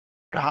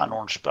der har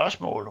nogle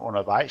spørgsmål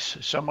undervejs,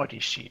 så må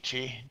de sige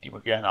til. De må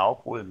gerne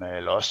afbryde mig,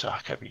 eller også så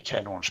kan vi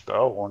tage nogle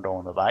spørgerunder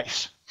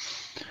undervejs.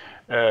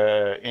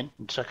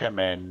 Enten så kan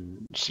man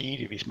sige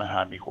det, hvis man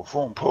har en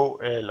mikrofon på,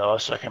 eller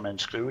også så kan man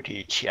skrive det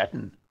i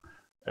chatten.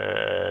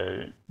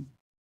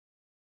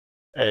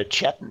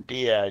 Chatten,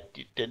 det er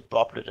den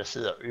boble, der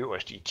sidder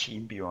øverst i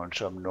TeamVieweren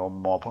som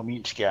nummer på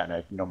min skærm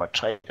er nummer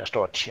 3, der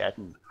står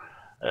chatten.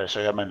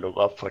 Så kan man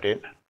lukke op for den.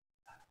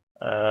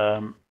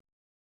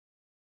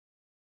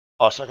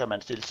 Og så kan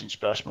man stille sine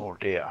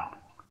spørgsmål der.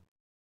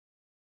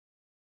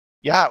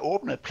 Jeg har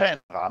åbnet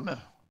planramme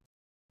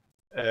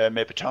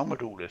med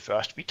betonmodulet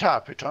først. Vi tager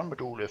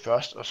betonmodulet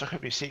først, og så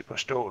kan vi se på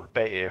stål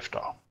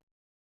bagefter.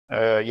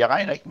 Jeg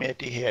regner ikke med, at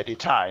det her det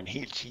tager en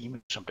hel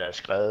time, som der er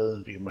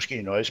skrevet. Vi kan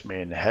måske nøjes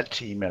med en halv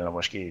time, eller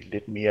måske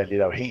lidt mere,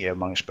 lidt afhængig af,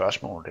 hvor mange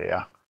spørgsmål det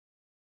er.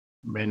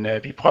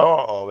 Men vi prøver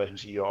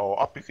at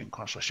opbygge en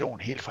konstruktion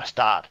helt fra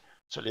start,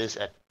 således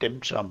at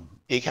dem,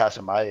 som ikke har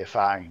så meget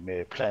erfaring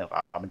med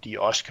planrammen,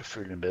 de også kan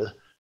følge med.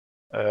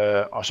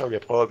 Og så vil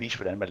jeg prøve at vise,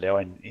 hvordan man laver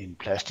en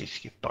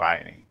plastisk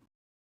beregning.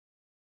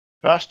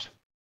 Først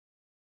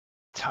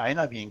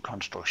tegner vi en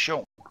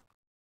konstruktion.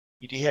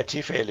 I det her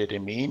tilfælde er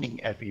det meningen,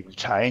 at vi vil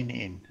tegne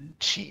en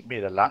 10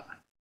 meter lang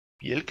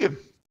bjælke.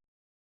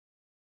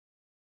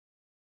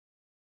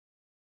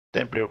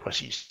 Den blev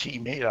præcis 10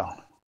 meter.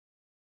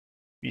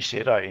 Vi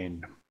sætter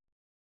en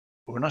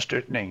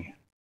understøtning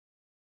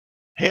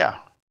her.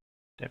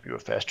 Den bliver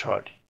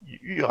fastholdt i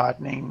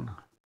y-retningen.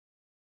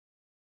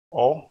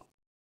 Og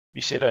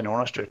vi sætter en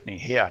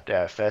understøtning her, der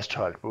er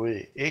fastholdt både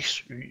i x,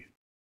 y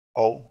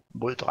og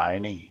mod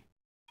drejning.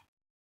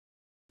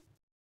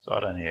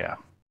 Sådan her.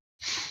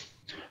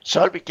 Så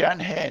vil vi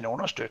gerne have en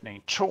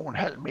understøtning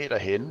 2,5 meter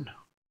henne,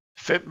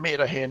 5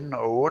 meter henne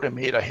og 8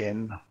 meter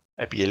henne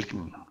af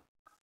bjælken.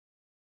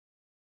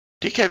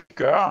 Det kan vi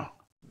gøre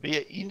ved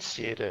at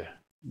indsætte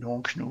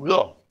nogle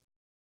knuder.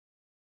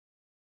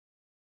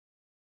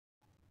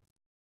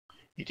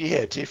 I det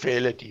her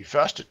tilfælde, de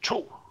første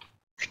 2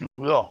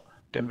 knuder,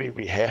 dem vil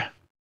vi have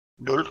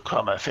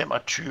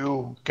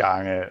 0,25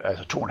 gange,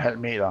 altså 2,5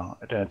 meter,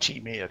 den er 10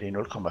 meter, det er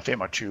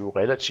 0,25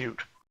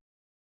 relativt.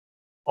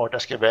 Og der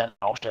skal være en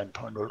afstand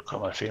på 0,25.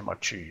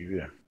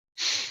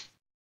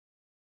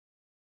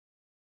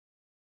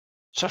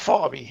 Så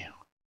får vi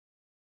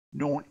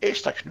nogle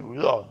ekstra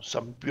knuder,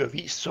 som bliver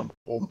vist som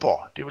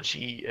rumper. Det vil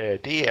sige,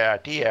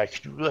 det er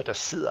knuder, der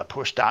sidder på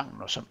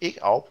stangen, og som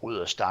ikke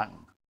afbryder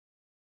stangen.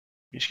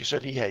 Vi skal så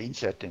lige have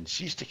indsat den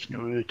sidste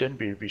knude. Den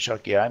vil vi så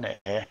gerne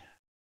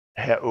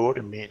have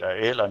 8 meter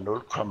eller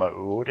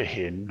 0,8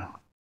 henne.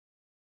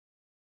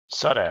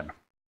 Sådan.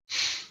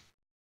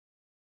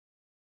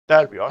 Der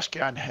vil vi også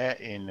gerne have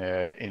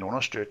en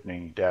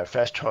understøtning, der er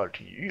fastholdt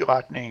i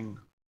y-retningen.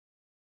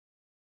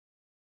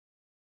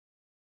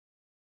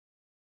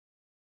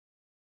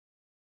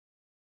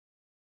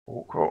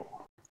 OK.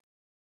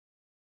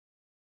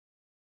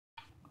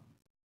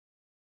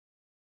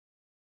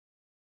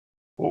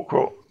 OK.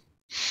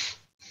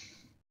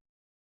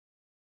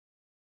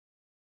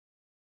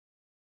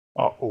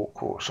 Og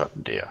OK,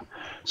 sådan der.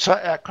 Så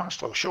er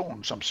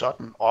konstruktionen som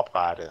sådan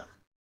oprettet.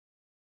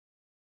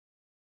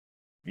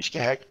 Vi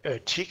skal have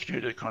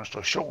tilknyttet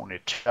konstruktionen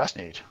et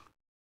tværsnit.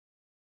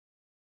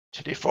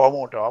 Til det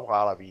formål, der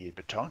opretter vi et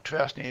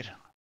betontværsnit.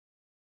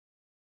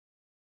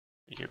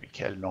 Det kan vi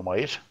kalde nummer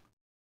 1.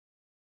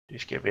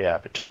 Det skal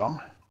være beton.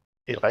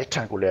 Et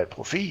rektangulært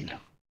profil.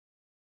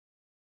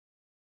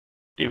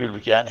 Det vil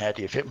vi gerne have,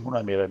 det er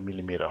 500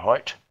 mm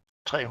højt,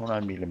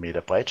 300 mm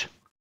bredt.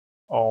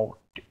 Og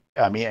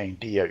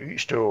armeringen, det er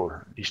y-stål,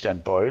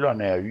 ligesom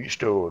bøjlerne er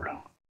y-stål.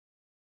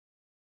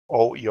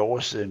 Og i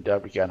oversiden, der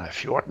vil vi gerne have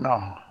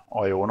 14'er,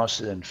 og i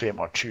undersiden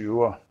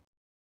 25'er.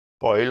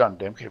 Bøjlerne,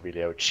 dem kan vi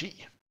lave 10.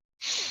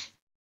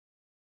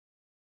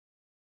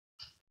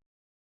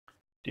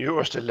 Det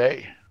øverste lag,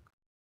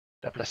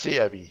 der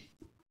placerer vi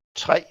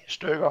 3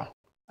 stykker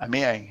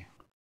armering.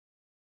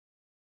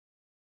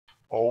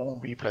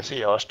 Og vi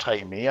placerer også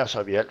 3 mere,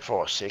 så vi alt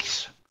får 6.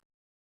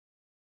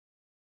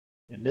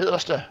 Det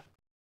nederste,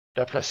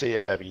 der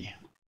placerer vi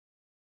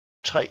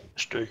 3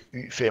 stykker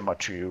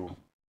Y25.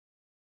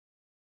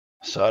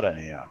 Sådan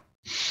her.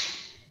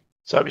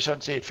 Så er vi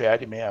sådan set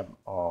færdige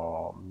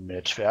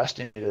med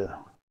tværsnittet,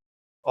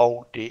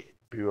 og det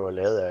bliver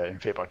lavet af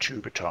en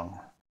 25 beton.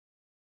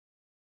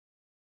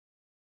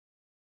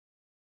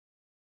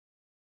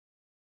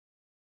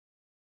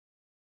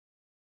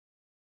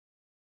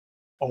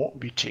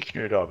 Og vi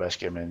tilknytter, hvad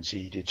skal man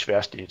sige, det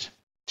tværsnit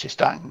til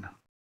stangen.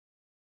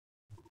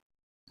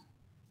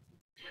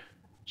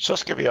 Så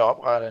skal vi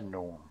oprette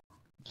nogle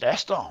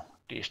laster.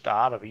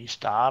 Vi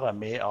starter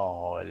med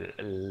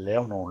at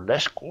lave nogle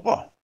lastgrupper.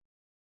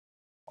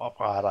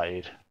 Opretter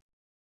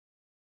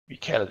vi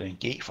kalder det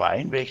en G for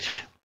egenvægt.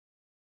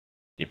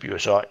 Det bliver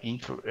så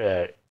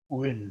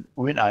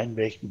uden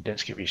egenvægten, den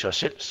skal vi så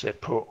selv sætte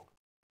på.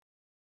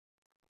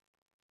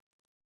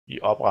 Vi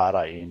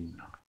opretter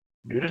en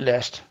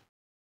nyttelast.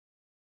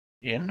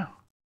 N.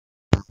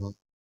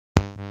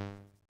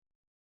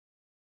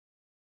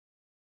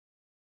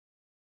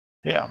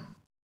 Her.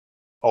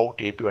 og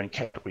det bliver en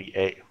kategori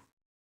A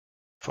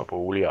for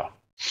boliger.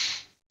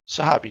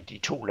 Så har vi de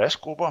 2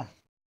 lastgrupper.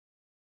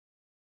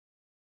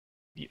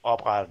 Vi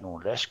opretter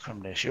nogle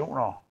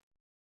lastkombinationer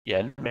i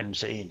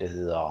anvendelse af en, der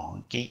hedder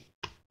G,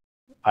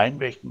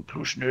 egenvægten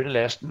plus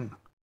nyttelasten.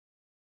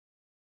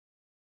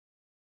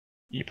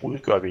 I brud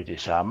gør vi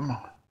det samme.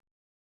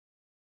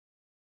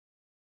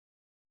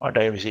 Og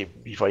der kan vi se,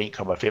 at vi får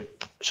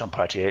 1,5 som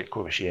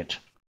partialkoefficient.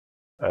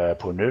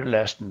 På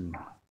nyttelasten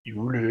i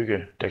ulykke,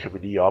 der kan vi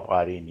lige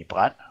oprette en i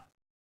brand.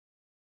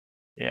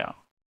 Her,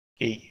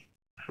 G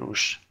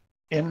plus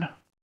N.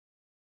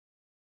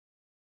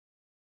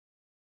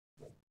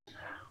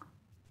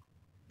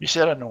 Vi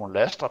sætter nogle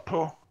laster på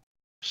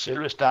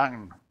selve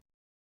stangen.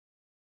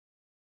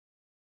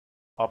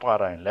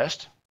 Opretter en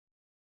last.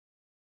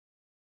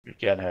 Vi vil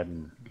gerne have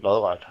den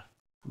lodret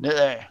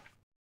nedad.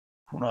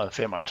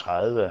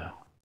 135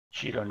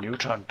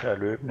 kN per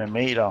løbende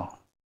meter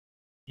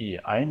i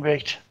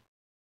egenvægt.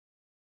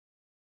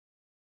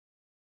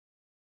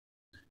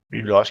 Vi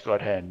vil også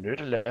godt have en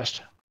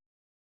nyttelast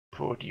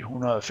på de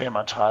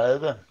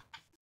 135.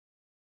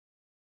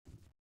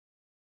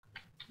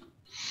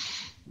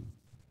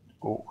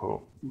 OK.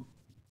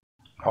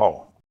 Og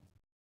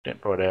den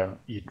går der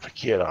i den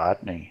forkerte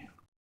retning.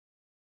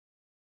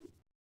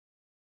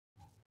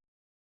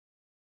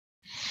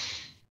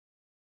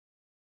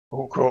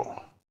 OK.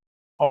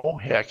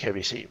 Og her kan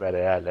vi se, hvad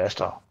der er af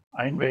laster,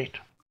 egenvægt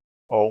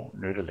og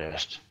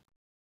nyttelast.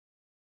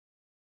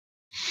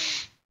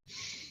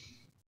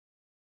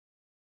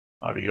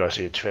 Og vi kan også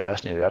se, at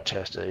tværsnittet er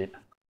tastet ind.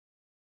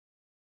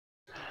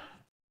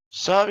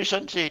 Så er vi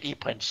sådan set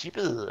i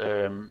princippet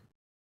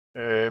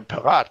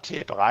parat til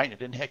at beregne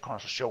den her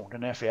konstruktion.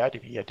 Den er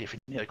færdig. Vi har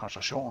defineret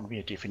konstruktionen, vi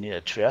har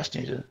defineret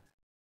tværsnittet,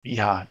 vi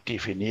har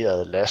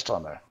defineret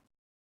lasterne.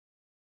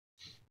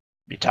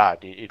 Vi tager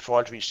et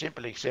forholdsvis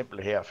simpelt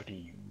eksempel her,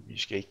 fordi vi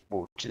skal ikke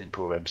bruge tiden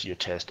på, hvad man siger,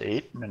 taste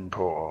 1, men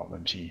på, hvad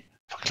man siger,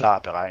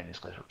 forklare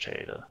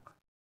beregningsresultatet.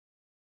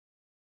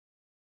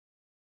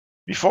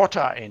 Vi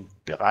foretager en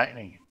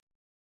beregning.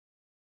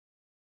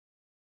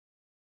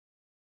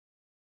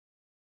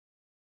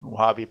 Nu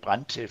har vi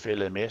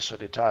brandtilfældet med, så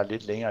det tager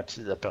lidt længere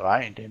tid at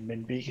beregne det,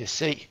 men vi kan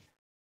se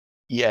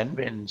i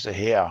anvendelse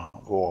her,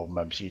 hvor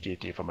man siger, det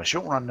er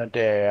deformationerne,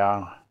 der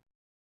er.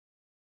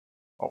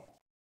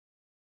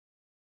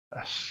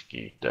 Hvad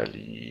skete der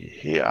lige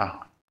her?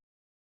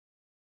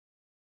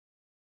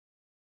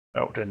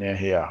 Jo, den er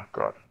her.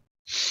 Godt.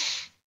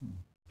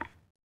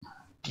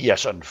 De er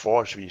sådan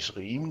forholdsvis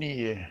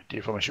rimelige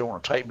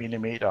deformationer. 3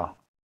 mm.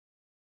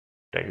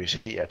 Der kan vi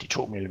se, at de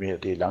 2 mm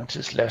det er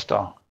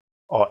langtidslaster,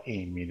 og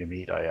 1 mm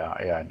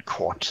er en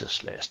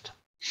korttidslast.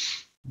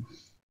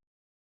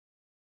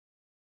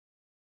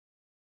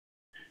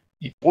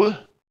 I brud,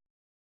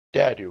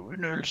 der er det jo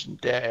udnyttelsen,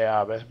 der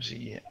er, hvad skal man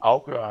sige,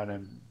 afgørende.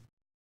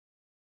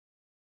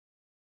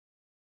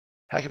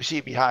 Her kan vi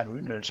se, at vi har en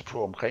udnyttelse på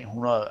omkring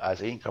 100,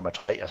 altså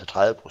 1,3, altså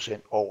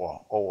 30%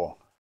 over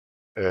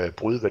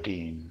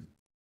brudværdien.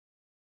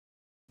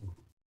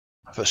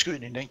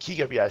 Forskydningen, den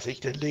kigger vi altså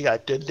ikke,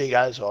 den ligger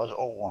altså også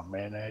over,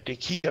 men det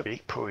kigger vi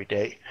ikke på i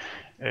dag.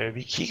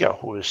 Vi kigger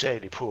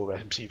hovedsageligt på, hvad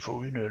skal man sige, for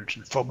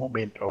udnyttelsen for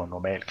moment og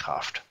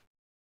normalkraft.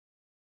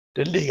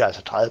 Den ligger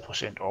altså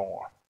 30%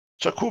 over.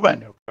 Så kunne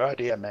man jo gøre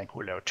det, at man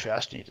kunne lave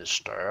tværsnittet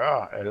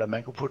større, eller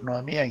man kunne putte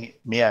noget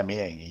mere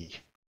armering i.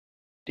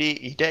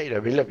 I dag der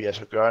vil vi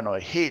altså gøre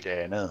noget helt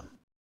andet.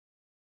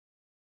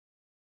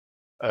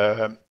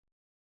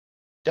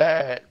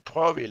 Der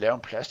prøver vi at lave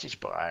en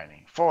plastisk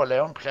beregning. For at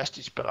lave en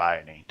plastisk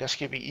beregning, der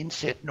skal vi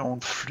indsætte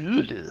nogle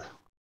flydeled.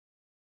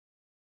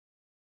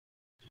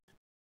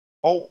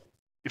 Og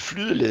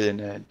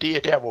flydeledene, det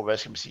er der, hvor, hvad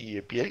skal man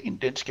sige,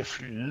 bjælken den skal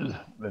flyde,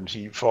 hvad man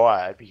siger, for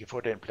at vi kan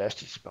få den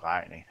plastiske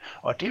beregning.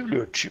 Og det vil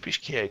jo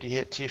typisk her i det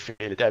her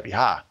tilfælde, der vi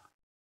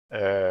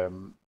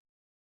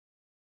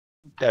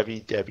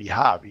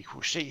har, vi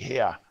kunne se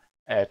her,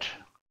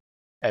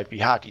 at vi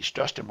har de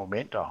største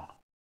momenter.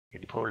 Jeg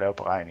kan lige prøve at lave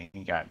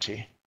beregningen en gang til.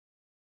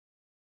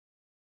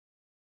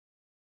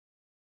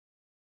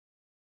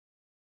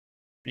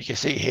 Vi kan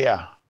se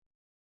her,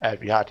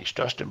 at vi har de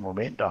største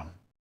momenter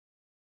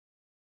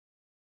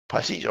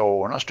præcis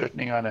over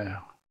understøtningerne,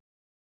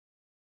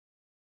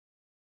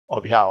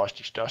 og vi har også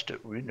de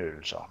største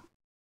udnyttelser.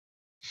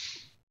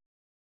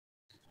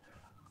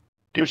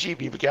 Det vil sige, at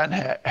vi vil gerne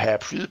have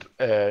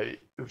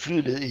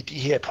flydeled i de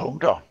her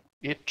punkter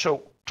 1,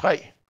 2, 3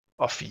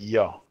 og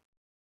 4.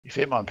 I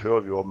 5'eren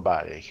behøver vi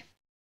åbenbart ikke.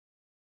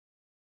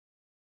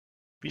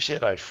 Vi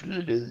sætter et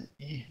flydeled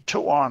i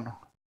 2'eren.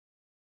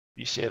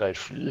 Vi sætter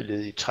et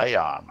flydeled i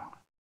 3'eren.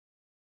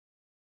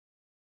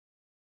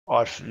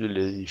 Og et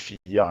flydeled i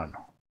 4'eren.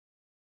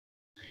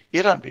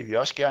 1'eren vil vi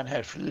også gerne have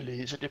et flydeled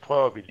i, så det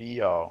prøver vi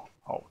lige at...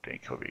 den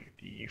kan vi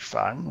lige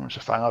fange, så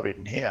fanger vi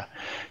den her.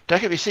 Der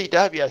kan vi se, der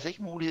har vi altså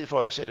ikke mulighed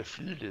for at sætte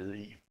flydeled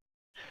i.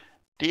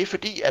 Det er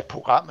fordi, at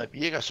programmet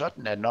virker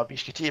sådan, at når vi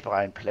skal til at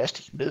beregne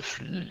plastik med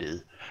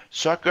flydeled,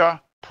 så gør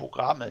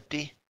programmet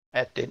det,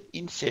 at den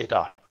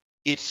indsætter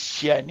et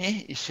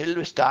charné i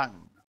selve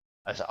stangen.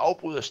 Altså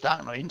afbryder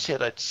stangen og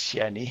indsætter et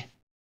charné.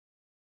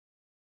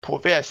 På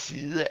hver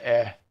side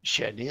af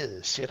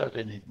charneret sætter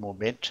den et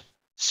moment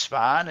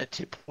svarende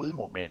til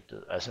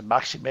brudmomentet, altså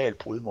maksimal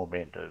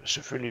brudmomentet.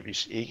 Selvfølgelig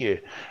hvis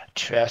ikke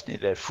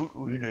tværsnit er fuldt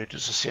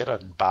udnyttet, så sætter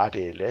den bare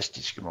det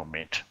elastiske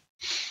moment.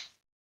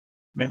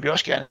 Men vi vil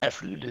også gerne have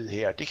flydeled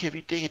her. Det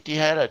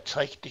her er der et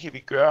trick, det kan vi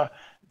gøre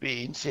ved at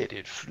indsætte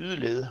et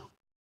flydeled,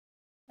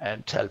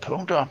 antal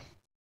punkter,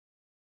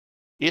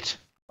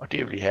 1, og det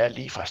vil vi have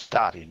lige fra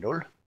start i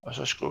 0, og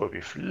så skriver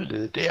vi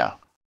flydeled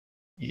der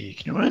i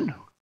knuden,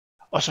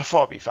 og så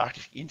får vi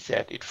faktisk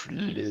indsat et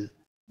flydeled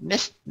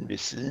næsten ved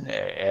siden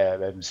af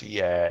hvad man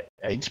siger,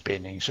 af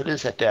indspændingen,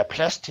 således at der er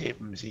plads til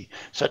dem,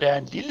 så der er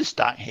en lille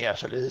stang her,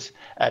 således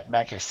at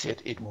man kan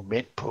sætte et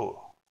moment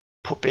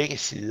på begge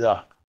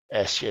sider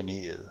af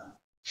charneret.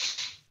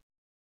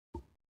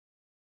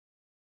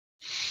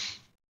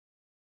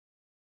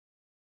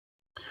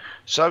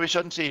 Så er vi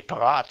sådan set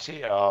parat til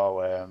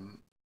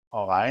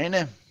at regne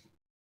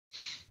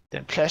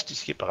den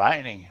plastiske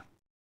beregning.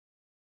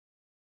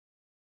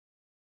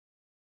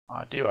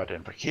 Og det var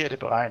den forkerte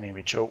beregning,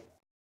 vi tog.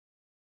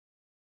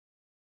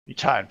 Vi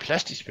tager en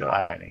plastisk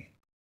beregning.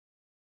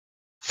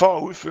 For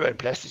at udføre en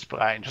plastisk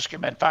beregning, så skal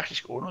man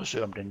faktisk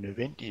undersøge, om den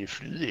nødvendige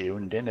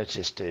flydeevne den er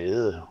til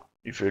stede,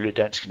 ifølge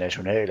Dansk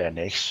National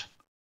Annex.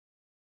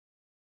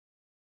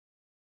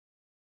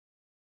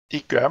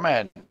 Det gør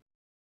man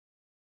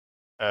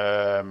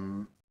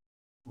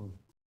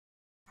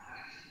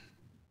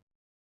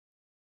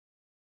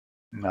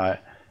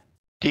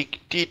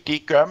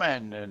det gør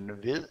man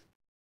ved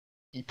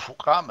i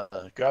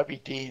programmet, gør vi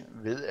det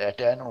ved, at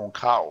der er nogle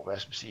krav, hvad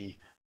skal man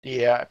sige.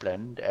 Det er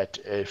blandt andet,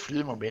 at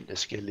flydemomentet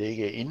skal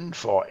ligge inden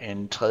for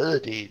en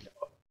tredjedel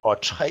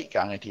og 3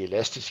 gange det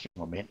elastiske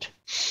moment.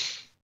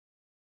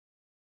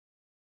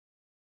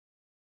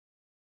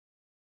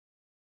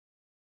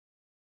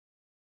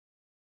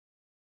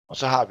 Og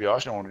så har vi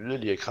også nogle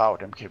yderligere krav,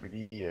 dem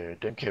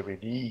kan vi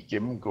lige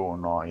gennemgå,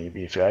 når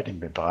vi er færdige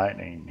med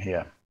beregningen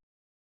her.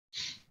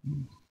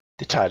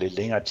 Det tager lidt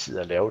længere tid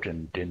at lave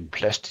den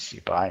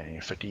plastiske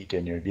beregning, fordi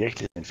den jo i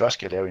virkeligheden først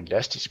skal lave en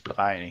elastisk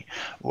beregning,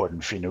 hvor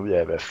den finder ud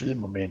af, hvad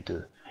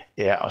flydemomentet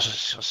er, og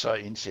så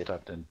indsætter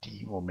den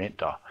de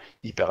momenter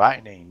i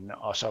beregningen,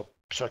 og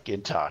så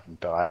gentager den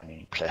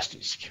beregningen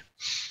plastisk.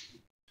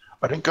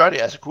 Og den gør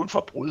det altså kun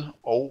for brud,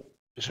 og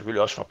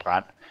selvfølgelig også for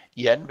brand.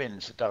 I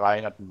anvendelse, der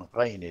regner den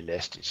ren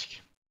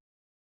elastisk.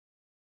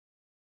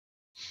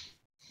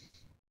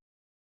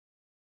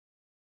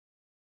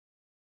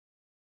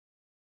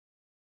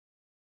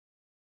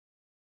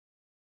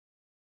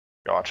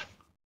 Godt.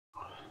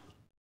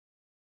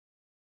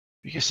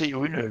 Vi kan se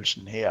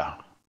udnyttelsen her.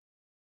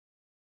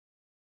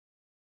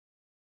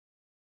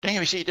 Den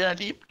kan vi se,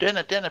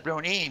 den er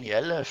blevet 1 i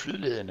alle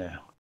flydeledene.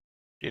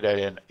 Det der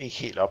er den ikke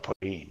helt op på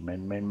 1,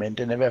 men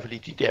den er i hvert fald i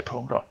de der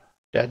punkter,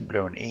 der er den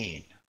blevet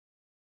 1.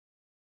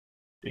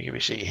 Det kan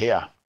vi se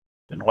her.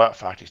 Den rører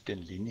faktisk den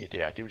linje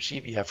der. Det vil sige,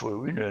 at vi har fået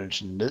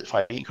udnyttelsen ned fra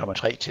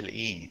 1,3 til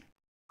 1.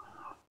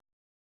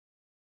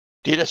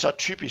 Det der så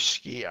typisk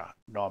sker,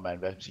 når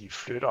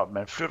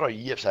man flytter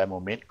i sig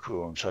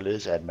momentkurven,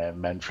 således at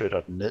man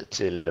flytter den ned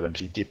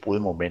til det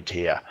brudmoment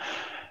her.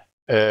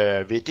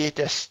 Ved det,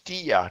 der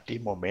stiger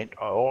det moment,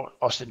 og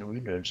også den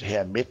udnyttelse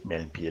her midt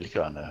mellem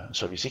bjælkerne.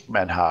 Så hvis ikke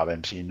man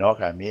har nok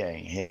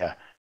armering her,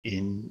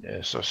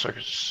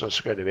 så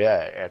skal det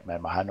være, at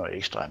man må have noget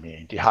ekstra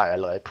armering. Det har jeg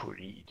allerede på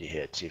i det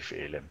her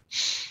tilfælde.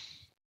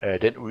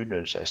 Den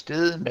udnyttelse er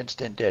steget, mens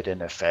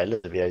den er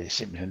faldet ved at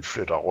simpelthen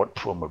flytter rundt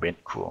på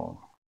momentkurven.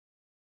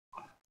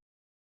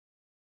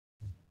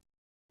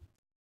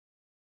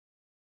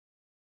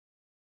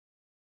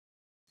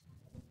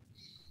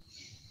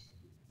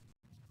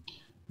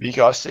 Vi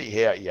kan også se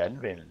her i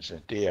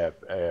anvendelse, der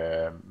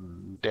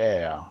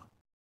er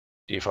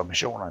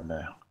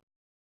deformationerne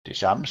det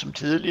samme som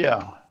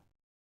tidligere.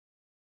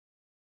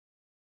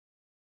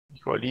 Vi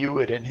går lige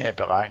ud af den her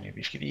beregning.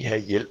 Vi skal lige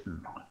have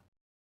hjælpen.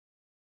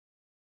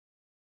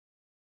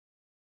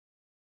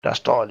 Der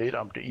står lidt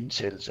om det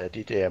indsættelse af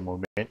det der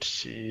moment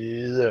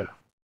side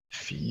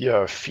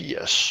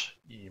 84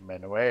 i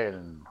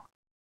manualen.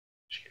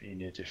 Vi skal lige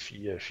ned til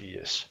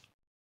 84.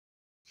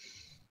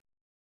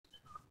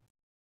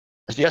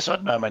 Altså det er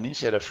sådan, når man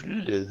indsætter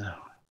flydeled,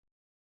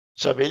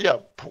 så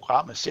vælger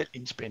programmet selv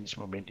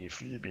indspændingsmomentet i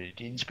flydeled.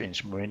 Det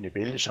indspændingsmoment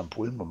vælges som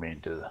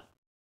brudmomentet.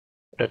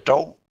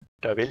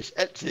 Der vælges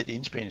altid et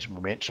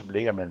indspændingsmoment, som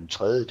ligger mellem en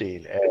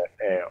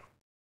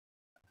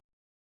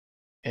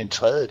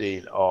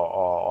tredjedel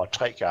og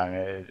 3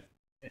 gange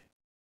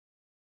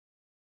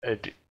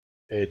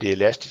det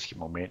elastiske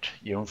moment,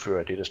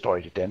 jævnfører det, der står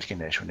i det danske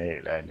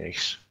nationale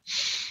annex.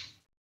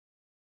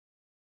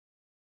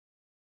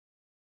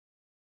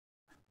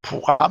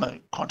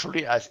 Programmet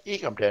kontrollerer altså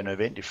ikke, om der er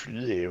nødvendig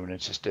flydeevne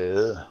til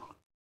stede,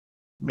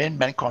 men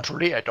man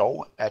kontrollerer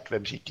dog, at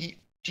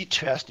de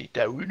tværsnit,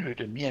 der er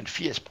udnyttet mere end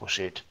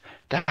 80%,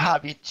 der har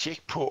vi et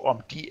tjek på,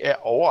 om de er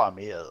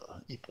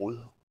overarmeret i brud.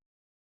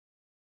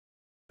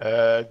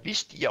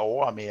 Hvis de er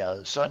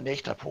overarmeret, så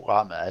nægter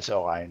programmet altså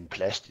at regne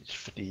plastisk,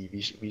 fordi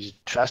hvis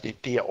først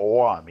det er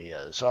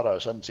overarmeret, så er der jo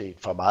sådan set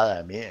for meget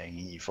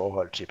armering i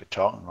forhold til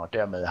betonen, og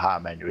dermed har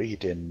man jo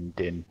ikke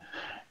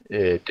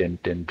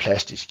den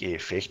plastiske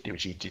effekt, det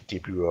vil sige,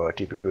 det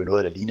bliver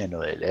noget, der ligner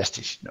noget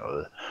elastisk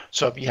noget.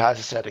 Så vi har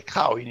altså sat et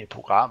krav ind i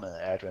programmet,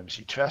 at hvad man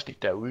siger,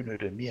 tværsnit, der er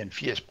udnyttet mere end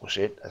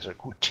 80%, altså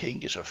kunne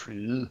tænkes at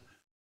flyde,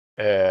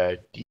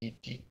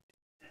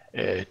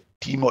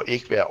 de må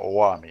ikke være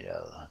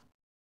overarmerede.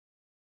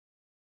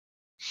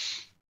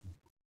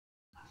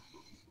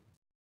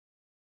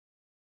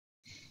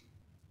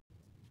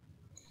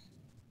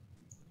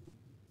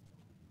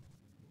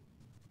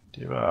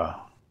 Det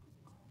var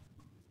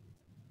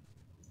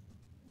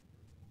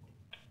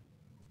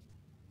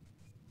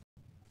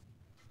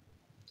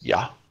ja,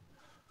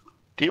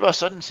 det var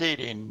sådan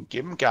set en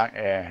gennemgang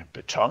af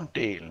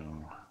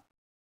betondelen.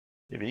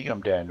 Jeg ved ikke,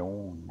 om der er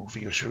nogen. Nu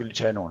fik jeg selvfølgelig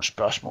tage nogle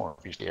spørgsmål,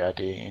 hvis det er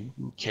det.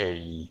 Enten kan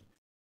I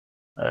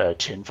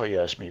tænde for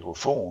jeres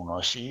mikrofon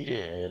og sige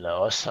det, eller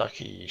også så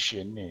kan I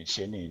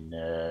sende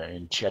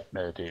en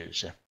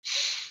chatmeddelelse.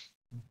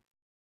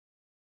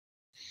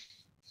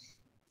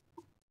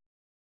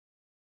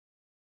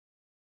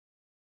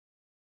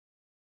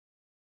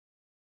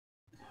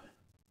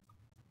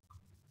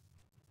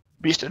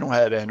 Hvis der nu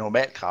havde været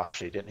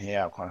normalkraft i den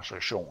her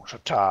konstruktion, så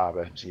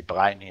tager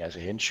beregning altså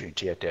hensyn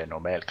til, at der er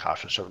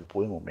normalkraft, så vil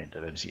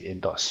brudmomentet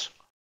ændres.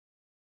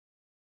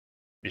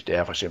 Hvis det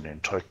er for eksempel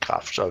en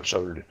trykkraft,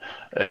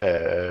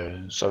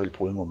 så vil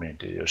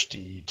brudmomentet jo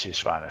stige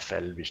tilsvarende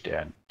falde, hvis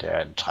der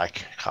er en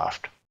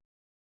trækkraft.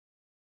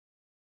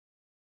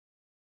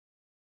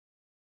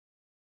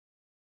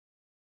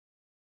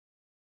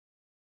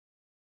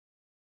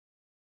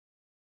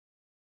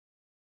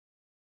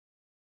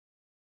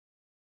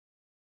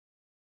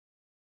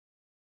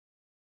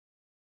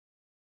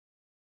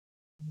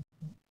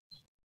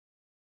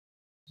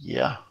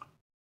 Ja.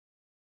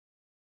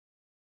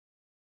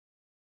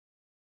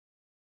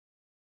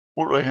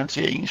 Ulrik, han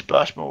siger ingen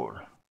spørgsmål.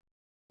 Jeg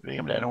ved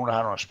ikke, om der er nogen, der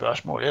har nogle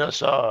spørgsmål. Ellers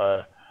så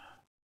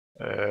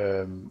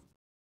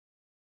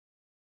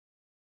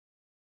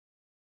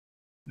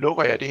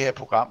lukker jeg det her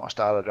program og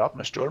starter det op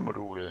med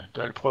stålmodulet.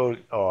 Der vil jeg prøve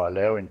at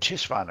lave en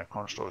tilsvarende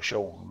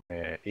konstruktion.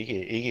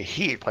 Ikke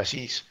helt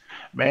præcis,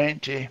 men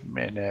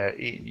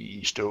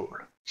egentlig i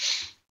stål.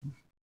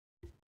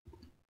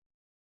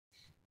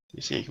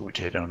 Det ser ikke ud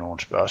til, at der er nogle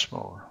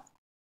spørgsmål.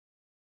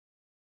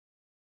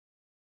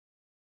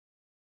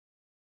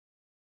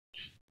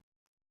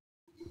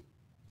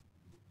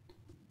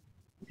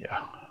 Ja.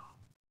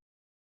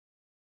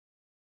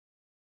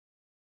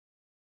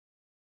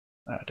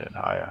 Ja, den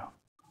har jeg.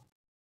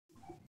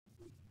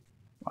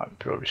 Nej, vi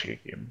prøver, vi skal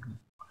ikke gemme den.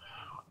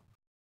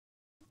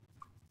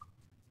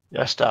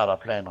 Jeg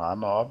starter plan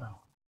ramme op.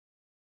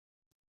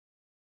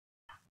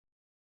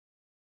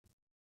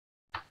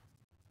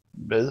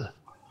 Med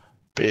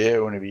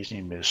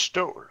BA-undervisning med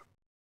stål.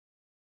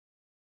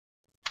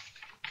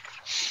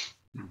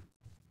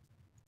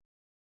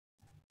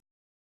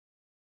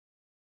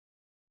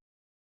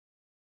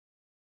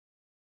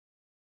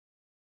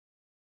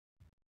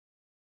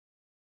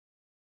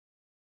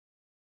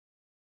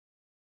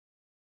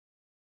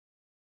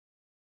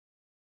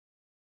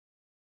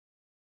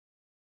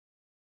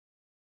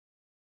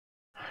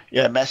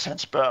 Ja, Mads han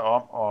spørger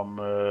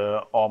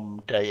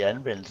om der i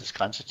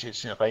anvendelsesgrænse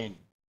til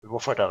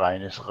hvorfor der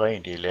regnes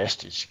rent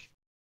elastisk.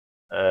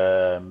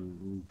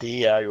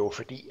 Det er jo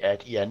fordi,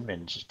 at i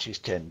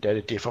anvendelsestilstanden, der er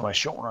det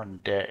deformationerne,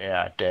 der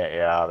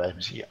er hvad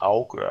man siger,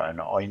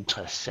 afgørende og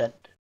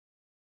interessante.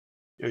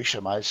 Det er jo ikke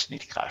så meget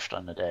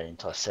snitkræfterne, der er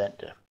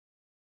interessante.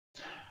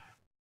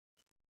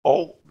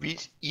 Og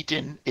i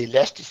den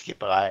elastiske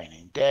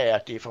beregning, der er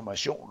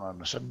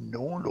deformationerne sådan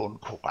nogenlunde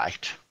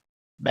korrekt.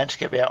 Man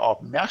skal være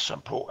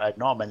opmærksom på, at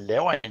når man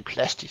laver en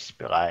plastisk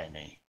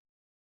beregning,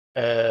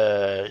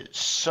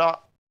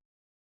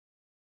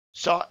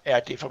 så er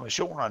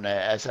deformationerne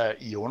altså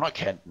i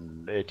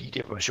underkanten, de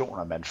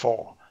deformationer man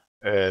får,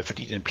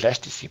 fordi den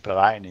plastiske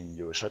beregning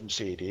jo sådan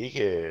set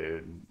ikke,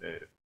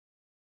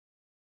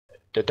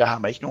 der har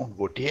man ikke nogen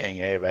vurdering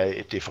af,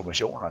 hvad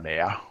deformationerne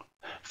er.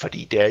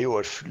 Fordi det er jo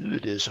et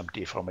flydeled, som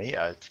kan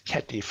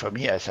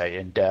deformere sig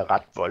endda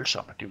ret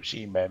voldsomt. Det vil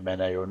sige, at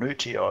man er jo nødt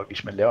til, at,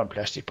 hvis man laver en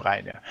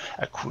plastikberegning,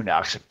 at kunne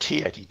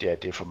acceptere de der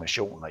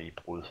deformationer i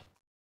brud.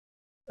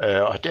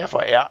 Og derfor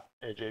er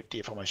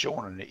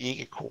deformationerne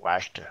ikke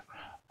korrekte.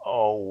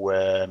 Og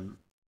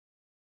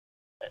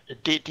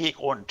det er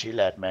grunden til,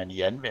 at man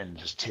i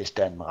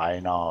anvendelsestilstanden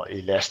regner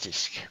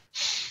elastisk.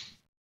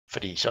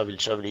 Fordi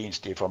så vil ens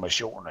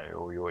deformationer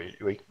jo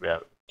ikke være,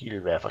 de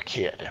vil være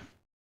forkerte.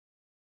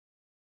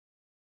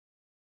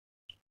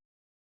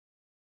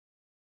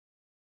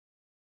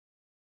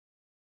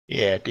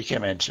 Ja, det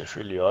kan man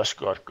selvfølgelig også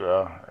godt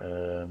gøre.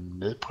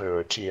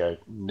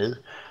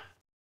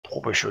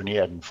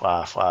 Nedproportionere den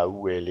fra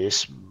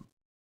ULS.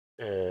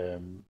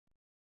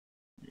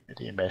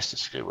 Det er Mads, der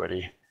skriver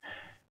det.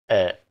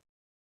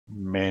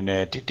 Men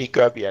det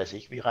gør vi altså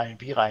ikke. Vi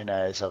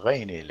regner altså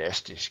ren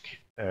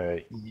elastisk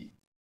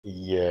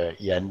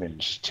i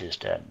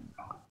anvendelsestilstanden.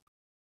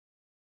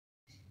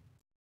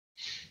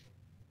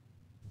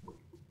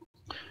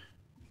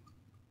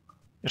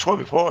 Jeg tror,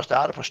 vi prøver at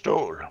starte på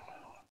stål.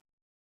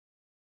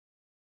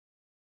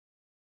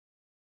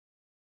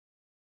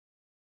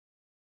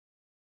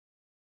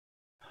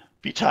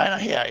 Vi tegner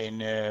her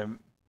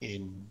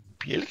en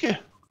bjælke.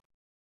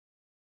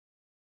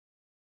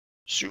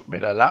 7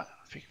 meter lang.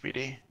 Fik vi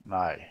det?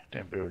 Nej,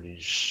 den blev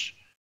lige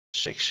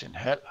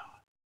 6,5.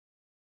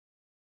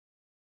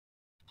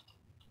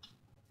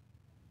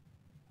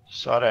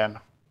 Sådan.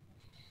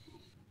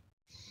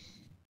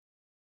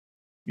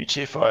 Vi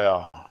tilføjer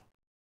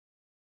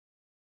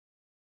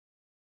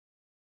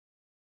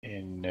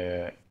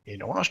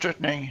en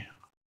understøtning,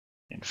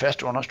 en fast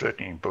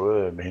understøtning,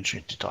 både med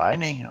hensyn til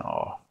drejning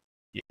og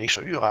i x-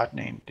 og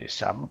y-retningen. Det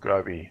samme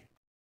gør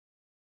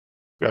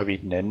vi i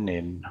den anden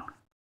ende.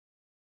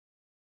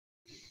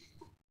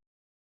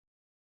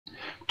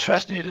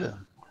 Tværsnittet.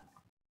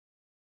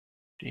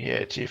 Det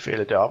her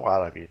tilfælde, der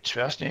opretter vi et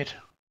tværsnit.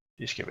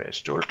 Det skal være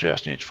et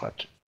ståltværsnit,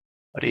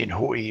 og det er en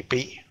HEB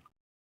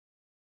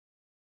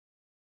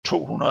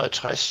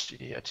 260 i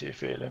det her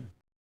tilfælde.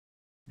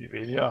 Vi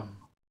vælger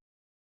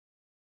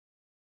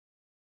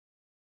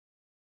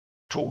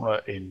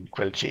en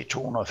kvalitet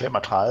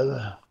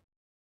 235.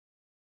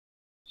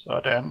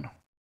 Sådan.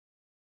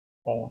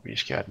 Og vi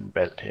skal have den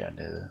valgt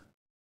hernede.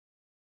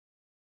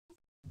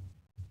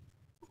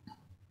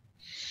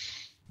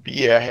 Vi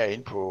er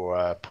herinde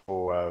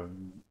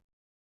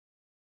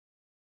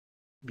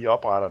vi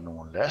opretter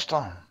nogle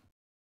laster.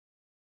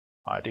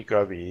 Nej, det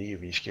gør vi ikke.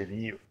 Vi skal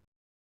lige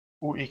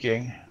ud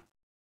igen.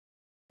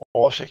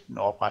 Oversigten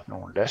oprette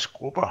nogle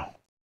lastgrupper.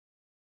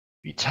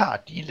 Vi tager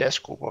de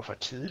lastgrupper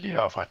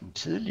fra den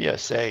tidligere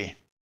sag.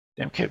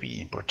 Dem kan vi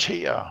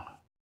importere.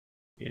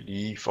 Det er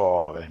lige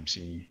for, hvad man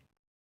siger,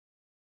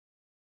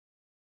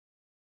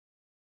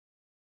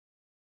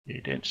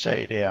 i den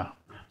sag der.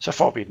 Så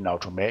får vi den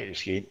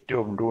automatisk ind. Det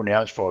var nu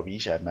nærmest for at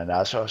vise, at man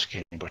altså også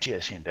kan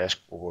importere sine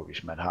lastgrupper,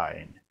 hvis man har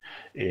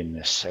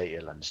en sag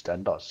eller en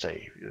standardsag.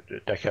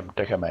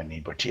 Der kan man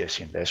importere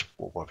sine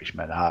lastgrupper, hvis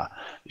man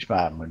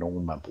har med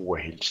nogen, man bruger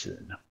hele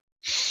tiden.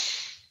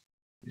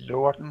 Vi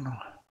lukker den.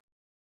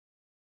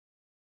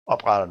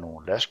 Opretter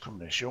nogle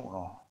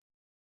lastkombinationer.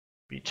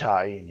 Vi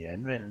tager en i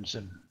anvendelse.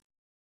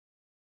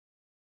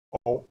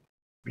 Og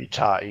vi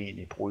tager en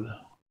i brud.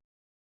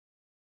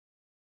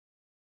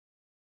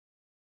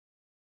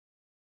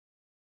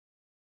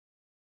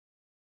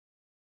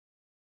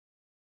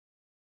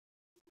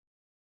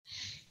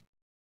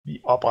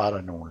 Vi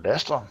opretter nogle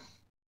laster.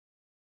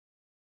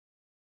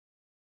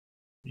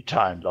 Vi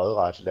tager en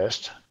lodret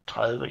last,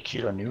 30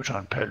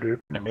 kN per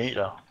løbende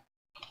meter,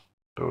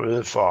 både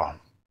for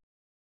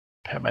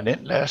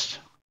permanent last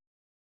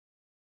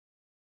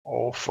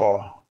og for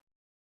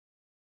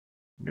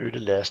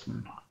nyttelasten.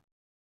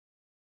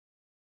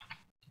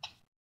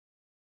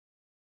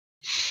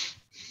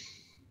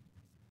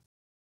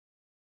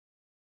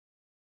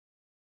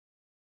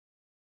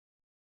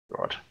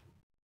 Godt.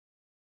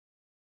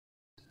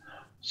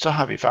 Så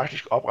har vi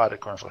faktisk oprettet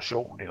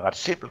konstruktionen. Det er en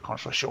ret simpel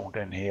konstruktion,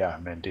 den her,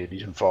 men det er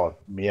ligesom for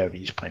mere at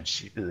vise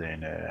princippet,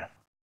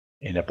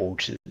 end at bruge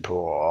tid på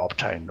at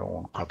optegne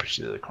nogle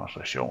komplicerede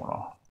konstruktioner.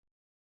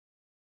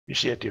 Vi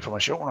ser, at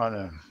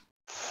deformationerne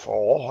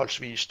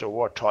forholdsvis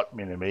store 12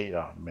 mm,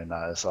 men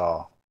altså,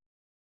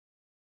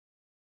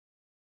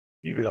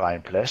 vi vil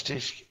regne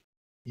plastisk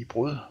i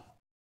brud.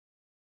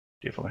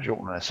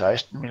 Deformationen er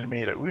 16 mm.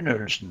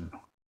 Udnyttelsen,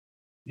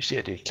 vi ser,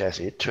 at det er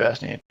klasse 1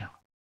 tværsnit.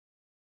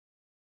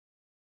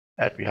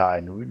 At vi har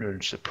en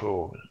udnyttelse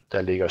på,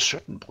 der ligger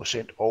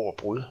 17% over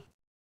brud.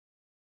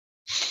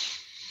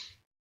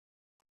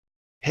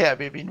 Her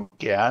vil vi nu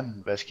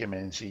gerne, hvad skal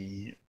man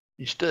sige,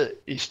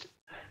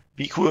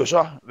 vi kunne jo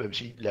så,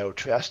 lave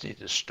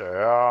tværsnittet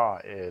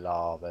større, eller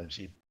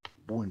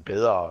bruge en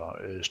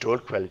bedre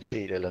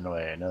stålkvalitet eller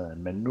noget andet.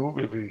 Men nu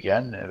vil vi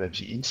gerne,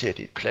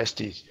 indsætte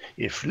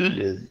et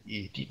flydeled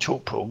i de to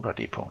punkter,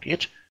 det er punkt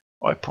 1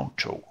 og punkt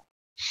 2.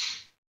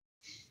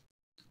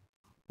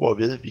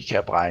 Hvorved vi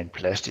kan beregne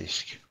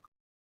plastisk.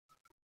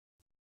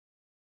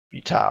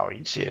 Vi tager og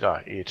indsætter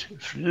et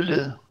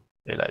flydeled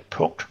eller et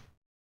punkt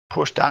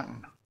på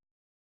stangen.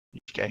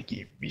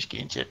 Vi skal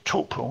indsætte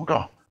 2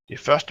 punkter. Det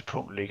første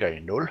punkt ligger i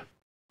 0,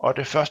 og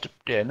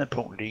det andet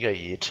punkt ligger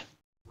i 1.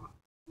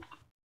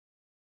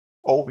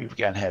 Og vi vil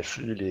gerne have et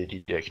flydeled i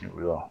de der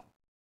knuder.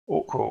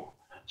 OK.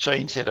 Så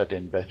indsætter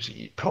den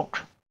et punkt.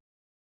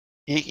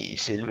 Ikke i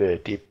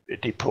selve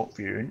det punkt,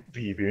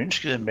 vi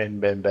ønskede,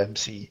 men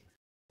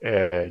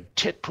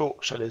tæt på,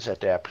 således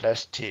at der er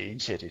plads til at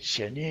indsætte et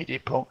charnier i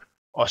det punkt,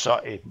 og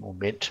så et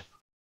moment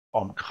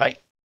omkring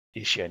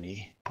det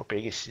charnier på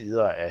begge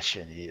sider af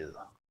charnieret.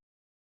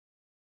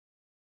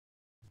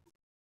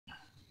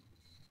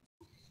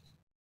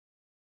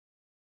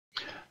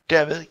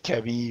 Derved kan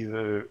vi,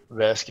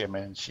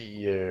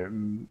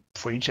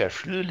 få indsat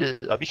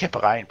flydeled, og vi kan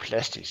beregne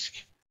plastisk.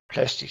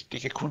 Plastisk,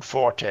 det kan kun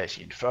foretages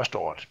i en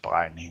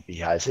førsteordensberegning.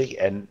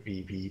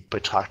 Vi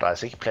betragter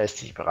altså ikke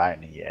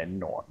plastikberegning i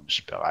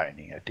andenordens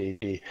beregninger.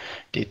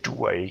 Det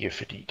duer ikke,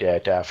 fordi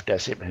der er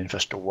simpelthen for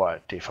store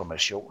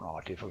deformationer,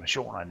 og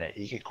deformationerne er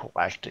ikke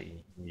korrekte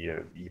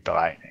i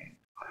beregningen.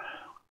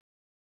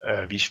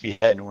 Hvis vi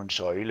havde nu en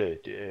søjle,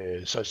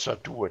 så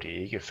duer det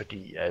ikke,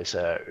 fordi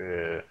altså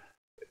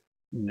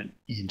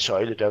i en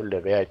søjle, der vil der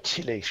være et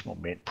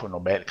tillægsmoment på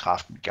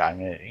normalkraften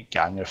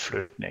gange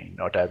flytningen,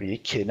 og da vi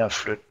ikke kender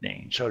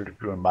flytningen, så vil det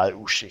blive en meget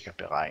usikker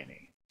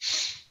beregning.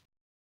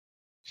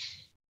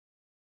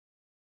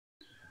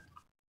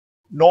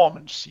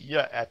 Normen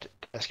siger, at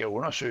der skal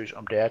undersøges,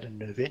 om der er den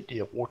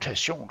nødvendige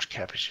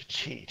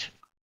rotationskapacitet.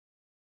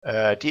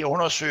 Det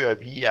undersøger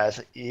vi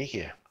altså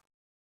ikke.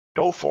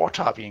 Dog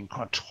foretager vi en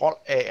kontrol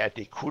af, at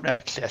det kun er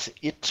klasse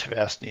 1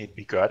 tværsnit,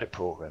 vi gør det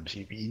på. Hvad man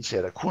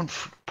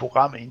siger.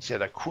 Programmet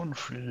indsætter kun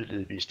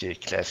flydeled, hvis det er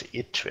klasse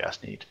 1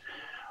 tværsnit.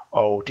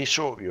 Og det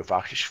så vi jo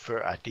faktisk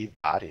før, at det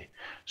var det.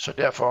 Så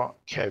derfor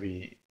kan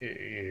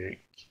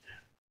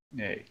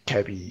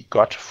vi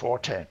godt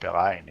foretage en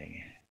beregning.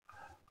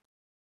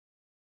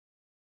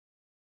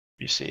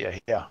 Vi ser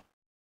her.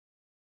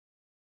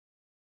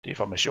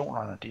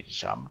 Deformationerne, det er de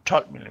samme.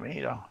 12 mm.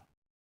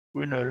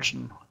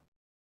 Udnyttelsen.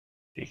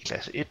 Det er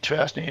klasse 1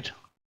 tværsnit,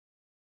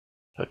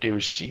 så det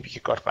vil sige, at vi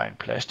kan godt regne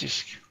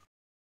plastisk.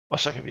 Og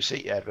så kan vi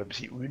se, at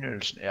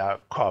udnyttelsen er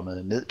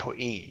kommet ned på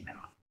 1.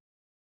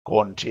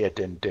 Grunden til, at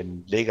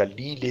den ligger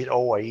lige lidt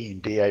over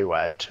 1, det er jo,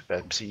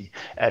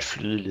 at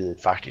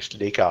flydeledet faktisk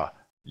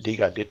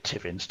ligger lidt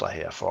til venstre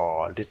her,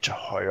 og lidt til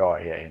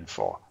højre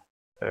herhenfor.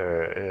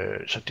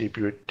 Så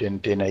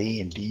den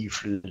er 1 lige i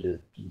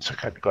flydeledet, så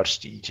kan den godt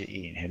stige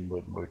til 1 hen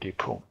mod det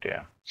punkt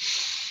der.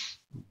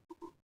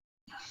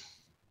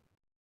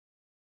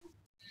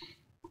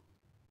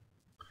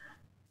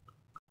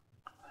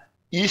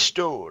 I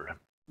stål,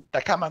 der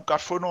kan man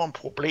godt få nogle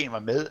problemer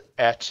med,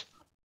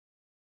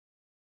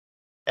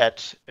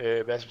 at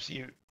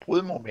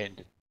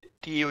brudmomentet,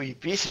 det er jo i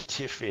visse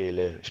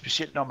tilfælde,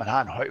 specielt når man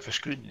har en høj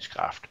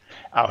forskydningskraft,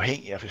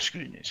 afhængig af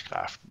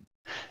forskydningskraften.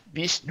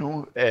 Hvis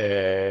nu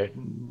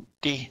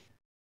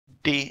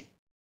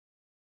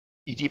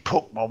i det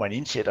punkt, hvor man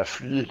indsætter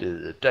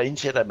flydeledet, der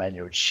indsætter man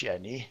jo et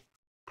charné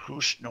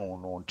plus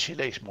nogle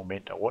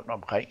tillægsmomenter rundt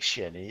omkring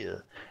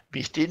charnéet.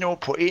 Hvis det nu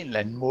på en eller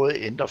anden måde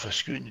ændrer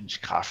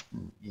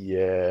forskydningskraften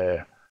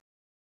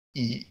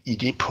i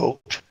det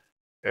punkt,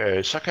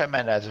 så kan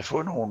man altså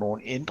få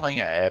nogle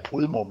ændringer af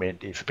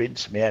brudmomentet i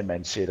forbindelse med, at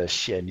man sætter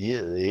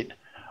charnéet ind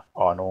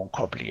og nogle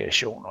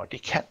komplikationer.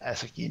 Det kan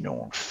altså give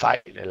nogle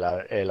fejl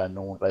eller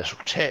nogle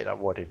resultater,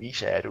 hvor det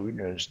viser, at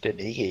udnyttelsen den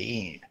ikke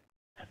er 1,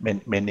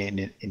 men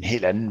en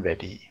helt anden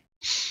værdi.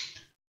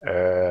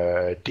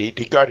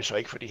 Det gør det så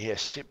ikke for det her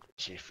simple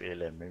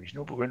tilfælde, men hvis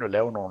nu begynder at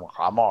lave nogle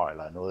rammer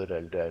eller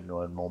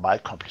nogle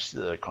meget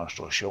komplicerede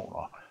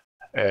konstruktioner,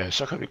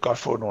 så kan vi godt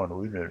få nogle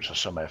udnyttelser,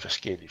 som er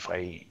forskellige fra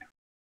en.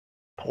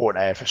 På grund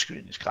af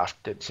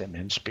forskydningskraft, den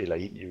simpelthen spiller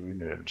ind i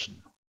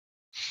udnyttelsen.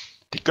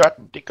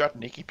 Det gør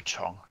den ikke i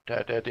beton.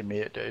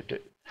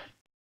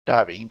 Der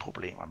har vi ingen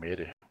problemer med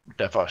det.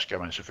 Derfor skal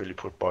man selvfølgelig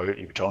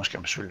i beton skal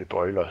man selvfølgelig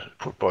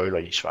putte bøjler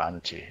i svarende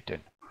til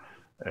den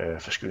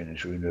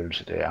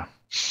forskydningsudnyttelse der er.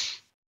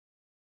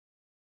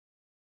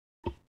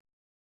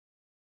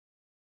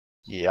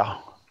 Ja,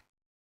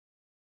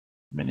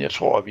 men jeg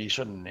tror, at vi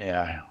sådan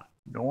er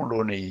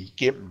nogenlunde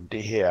igennem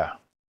det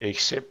her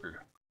eksempel.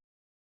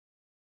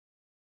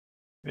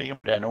 Jeg ved ikke, om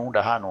der er nogen,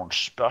 der har nogle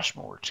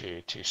spørgsmål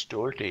til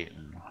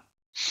ståldelen.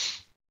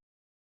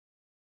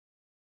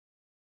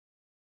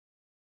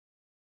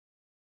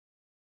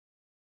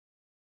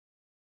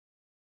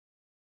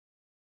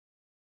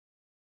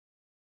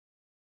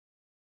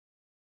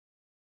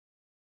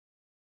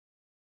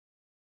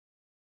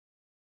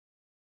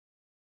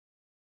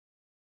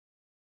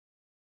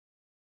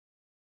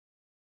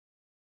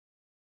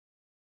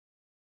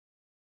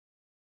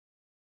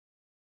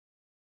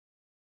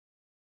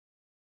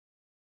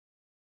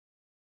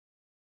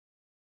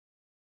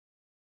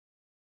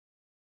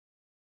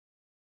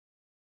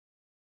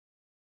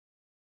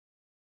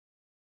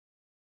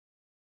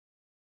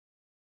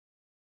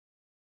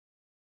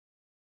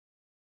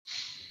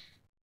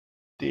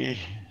 Det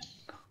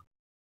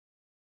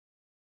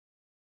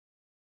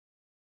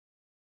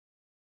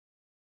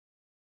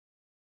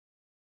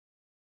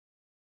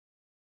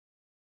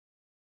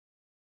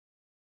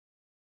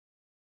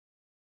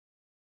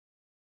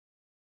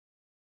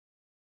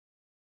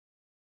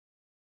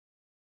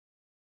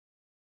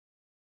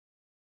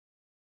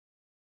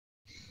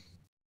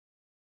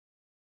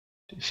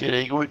ser det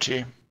ikke ud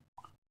til.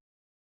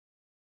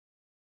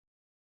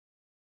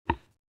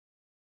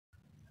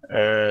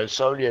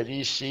 Så vil jeg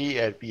lige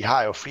sige, at vi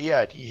har jo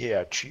flere af de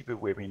her type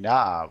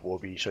webinarer, hvor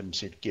vi sådan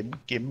set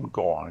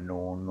gennemgår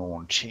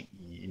nogle ting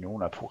i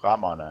nogle af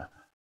programmerne.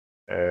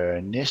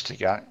 Næste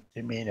gang,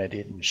 det mener jeg, det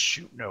er den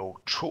 7.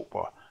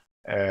 oktober,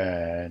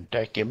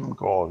 der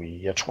gennemgår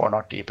vi, jeg tror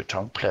nok det er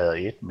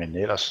betonplade 1, men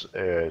ellers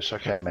så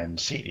kan man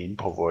se det inde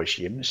på vores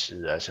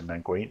hjemmeside, altså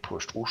man går ind på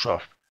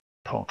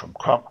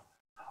StruSoft.com,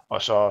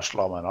 og så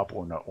slår man op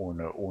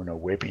under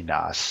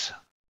webinars.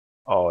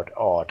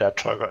 Og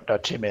der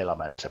tilmelder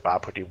man sig bare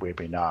på det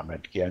webinar,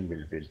 man gerne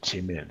vil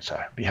tilmelde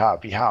sig. Vi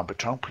har om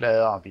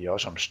betonplader, vi har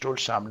også om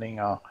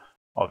stålsamlinger,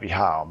 og vi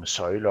har om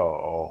søjler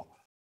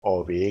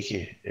og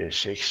vægge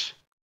 6.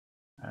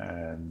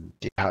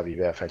 Det har vi i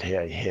hvert fald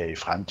her i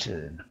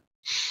fremtiden.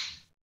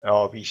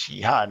 Og hvis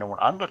I har nogle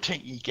andre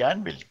ting, I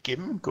gerne vil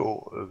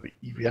gennemgå,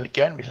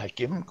 have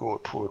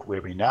gennemgået på et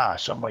webinar,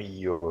 så må I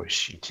jo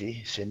sige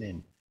til,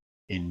 sende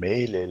en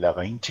mail eller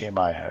ringe til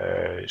mig,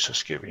 så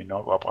skal vi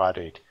nok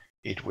oprette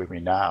et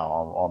webinar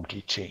om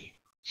de ting.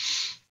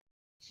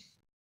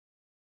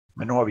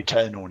 Men nu har vi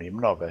taget nogle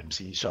emner, hvad man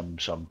siger,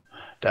 som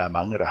der er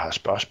mange, der har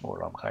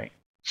spørgsmål omkring.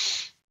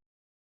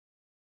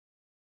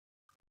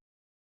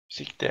 Hvis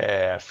ikke der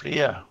er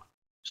flere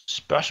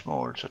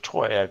spørgsmål, så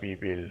tror jeg, at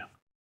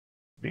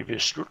vi vil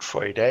slutte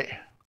for i dag.